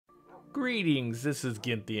Greetings, this is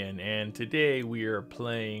Ginthian, and today we are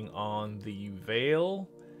playing on the Vale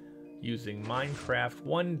using Minecraft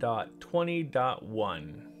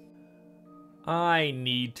 1.20.1. I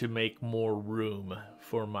need to make more room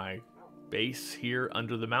for my base here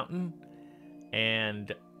under the mountain,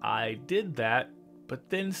 and I did that, but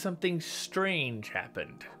then something strange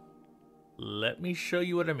happened. Let me show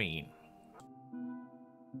you what I mean.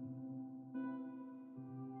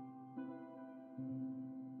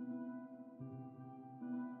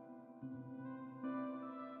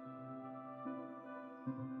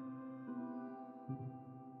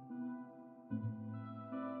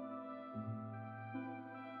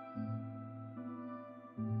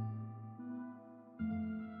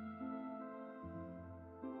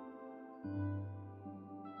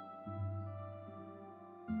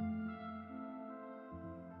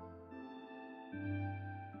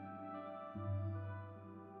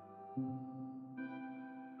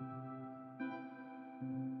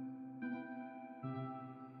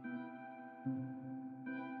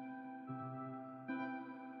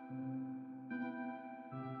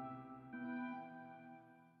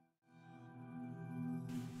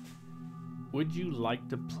 Would you like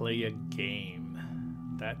to play a game?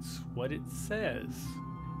 That's what it says.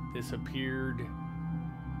 This appeared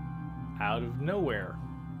out of nowhere.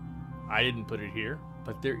 I didn't put it here,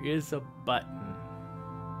 but there is a button.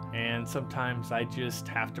 And sometimes I just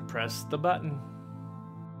have to press the button.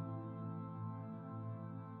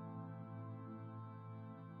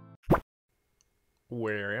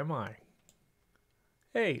 Where am I?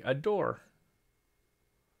 Hey, a door.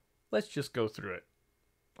 Let's just go through it.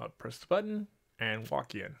 I'll press the button and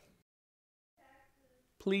walk in.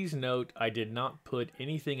 Please note I did not put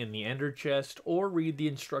anything in the ender chest or read the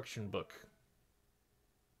instruction book.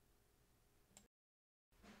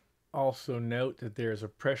 Also note that there is a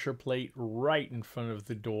pressure plate right in front of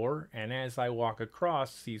the door, and as I walk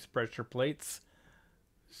across these pressure plates,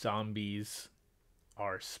 zombies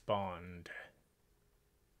are spawned.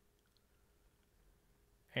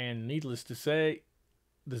 And needless to say,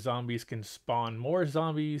 the zombies can spawn more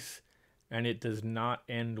zombies, and it does not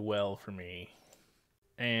end well for me.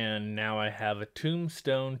 And now I have a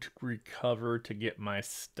tombstone to recover to get my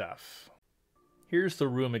stuff. Here's the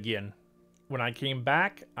room again. When I came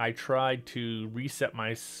back, I tried to reset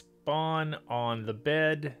my spawn on the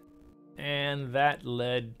bed, and that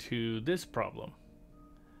led to this problem.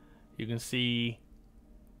 You can see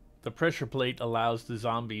the pressure plate allows the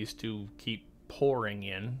zombies to keep pouring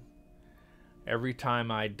in. Every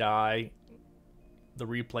time I die, the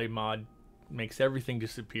replay mod makes everything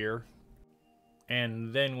disappear.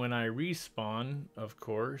 And then when I respawn, of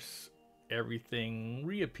course, everything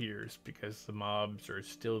reappears because the mobs are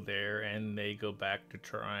still there and they go back to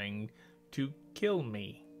trying to kill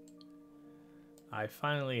me. I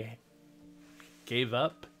finally gave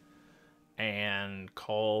up and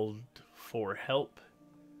called for help.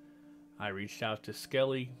 I reached out to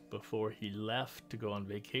Skelly before he left to go on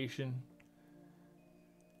vacation.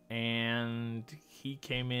 And he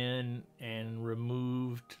came in and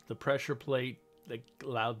removed the pressure plate that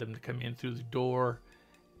allowed them to come in through the door,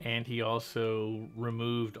 and he also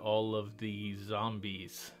removed all of the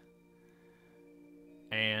zombies.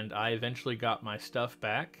 And I eventually got my stuff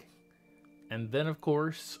back, and then of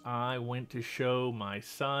course I went to show my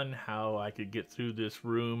son how I could get through this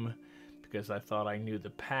room because I thought I knew the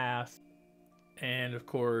path, and of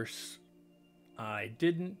course I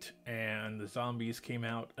didn't, and the zombies came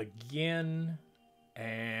out again,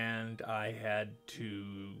 and I had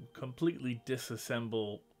to completely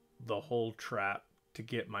disassemble the whole trap to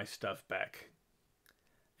get my stuff back.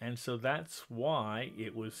 And so that's why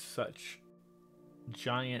it was such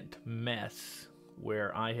giant mess,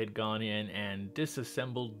 where I had gone in and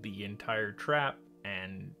disassembled the entire trap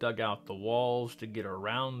and dug out the walls to get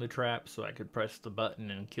around the trap so I could press the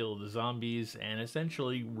button and kill the zombies, and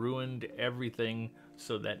essentially ruined everything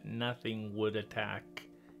so that nothing would attack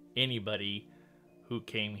anybody who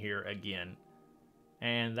came here again.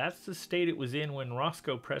 And that's the state it was in when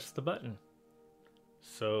Roscoe pressed the button.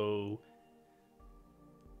 So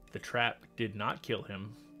the trap did not kill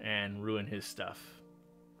him and ruin his stuff,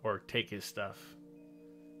 or take his stuff,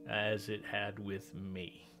 as it had with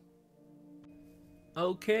me.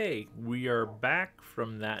 Okay, we are back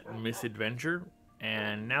from that misadventure,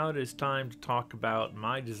 and now it is time to talk about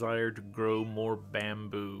my desire to grow more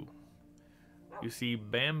bamboo. You see,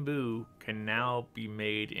 bamboo can now be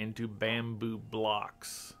made into bamboo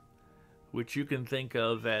blocks, which you can think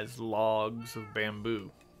of as logs of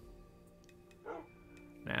bamboo.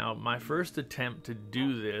 Now, my first attempt to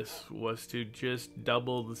do this was to just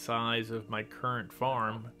double the size of my current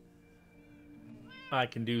farm I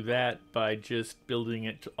can do that by just building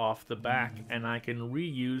it off the back, and I can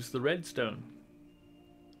reuse the redstone.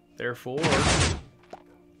 Therefore,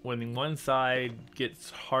 when one side gets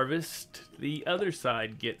harvested, the other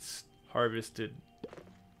side gets harvested.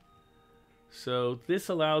 So this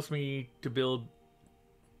allows me to build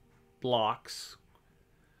blocks,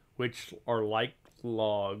 which are like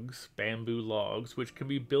logs, bamboo logs, which can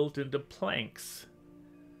be built into planks.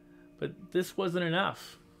 But this wasn't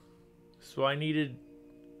enough, so I needed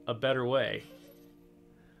a better way.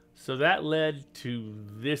 So that led to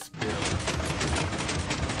this build.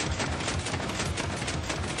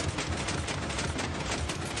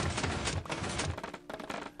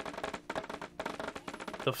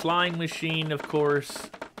 The flying machine, of course,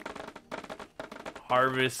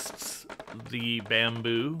 harvests the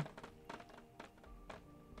bamboo.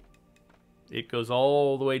 It goes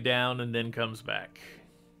all the way down and then comes back,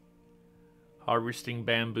 harvesting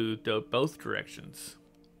bamboo both directions.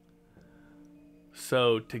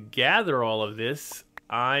 So to gather all of this,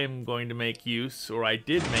 I'm going to make use, or I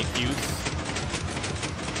did make use,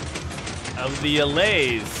 of the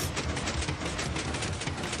allays.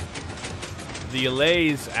 The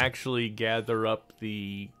allays actually gather up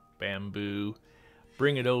the bamboo,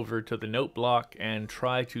 bring it over to the note block, and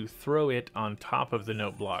try to throw it on top of the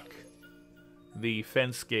note block. The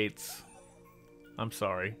fence gates, I'm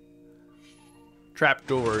sorry,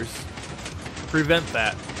 trapdoors, prevent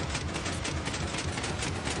that.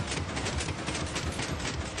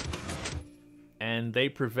 And they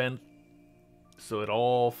prevent, so it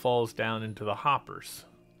all falls down into the hoppers.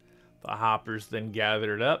 The hoppers then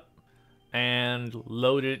gather it up and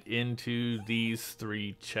load it into these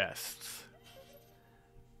 3 chests.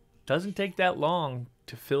 Doesn't take that long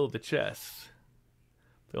to fill the chests.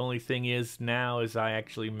 The only thing is now is I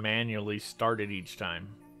actually manually start it each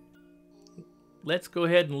time. Let's go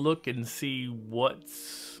ahead and look and see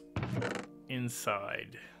what's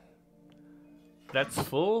inside. That's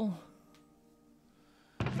full.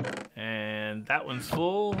 And that one's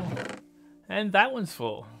full. And that one's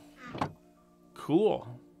full. Cool.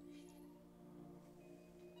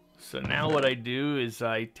 So now what I do is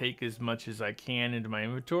I take as much as I can into my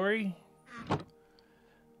inventory.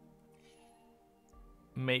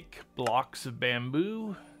 Make blocks of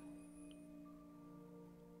bamboo.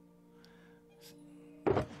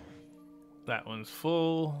 That one's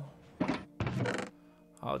full.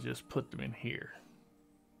 I'll just put them in here.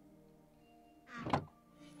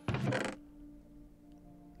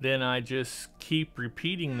 Then I just keep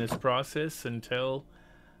repeating this process until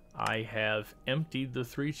I have emptied the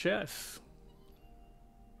 3 chests.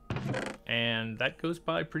 And that goes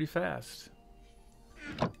by pretty fast.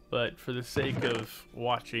 But for the sake of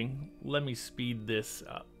watching, let me speed this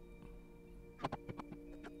up.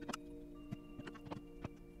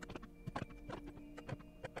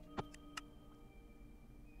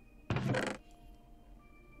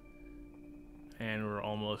 And we're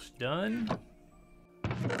almost done.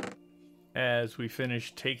 As we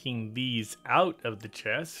finish taking these out of the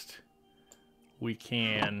chest, we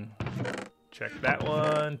can check that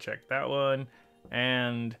one,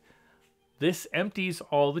 and this empties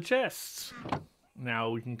all the chests. Now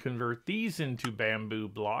we can convert these into bamboo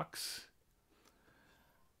blocks.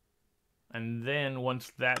 And then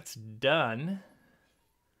once that's done,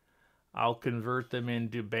 I'll convert them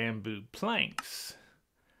into bamboo planks.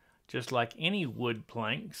 Just like any wood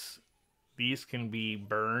planks, these can be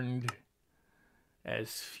burned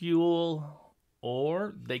as fuel,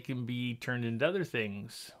 or they can be turned into other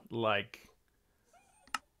things, like,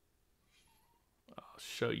 I'll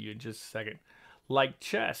show you in just a second, like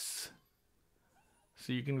chests.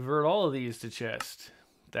 So you convert all of these to chests.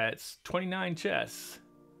 That's 29 chests.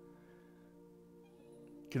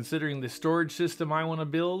 Considering the storage system I want to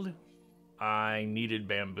build, I needed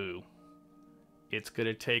bamboo. It's going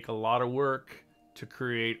to take a lot of work to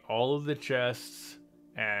create all of the chests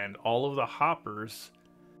and all of the hoppers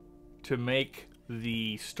to make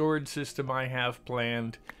the storage system I have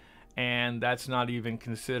planned, and that's not even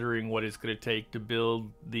considering what it's going to take to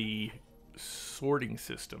build the sorting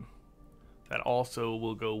system that also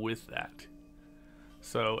will go with that.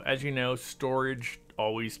 So as you know, storage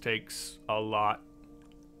always takes a lot,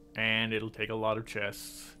 and it'll take a lot of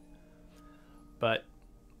chests, but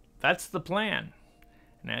that's the plan.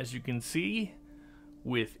 And as you can see,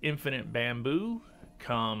 with infinite bamboo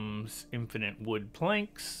comes infinite wood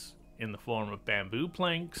planks in the form of bamboo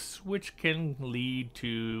planks, which can lead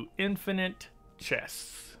to infinite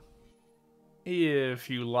chests. If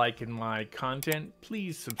you like my content,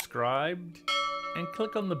 please subscribe and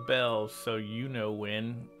click on the bell so you know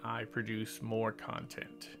when I produce more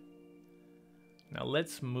content. Now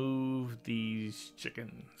let's move these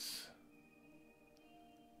chickens.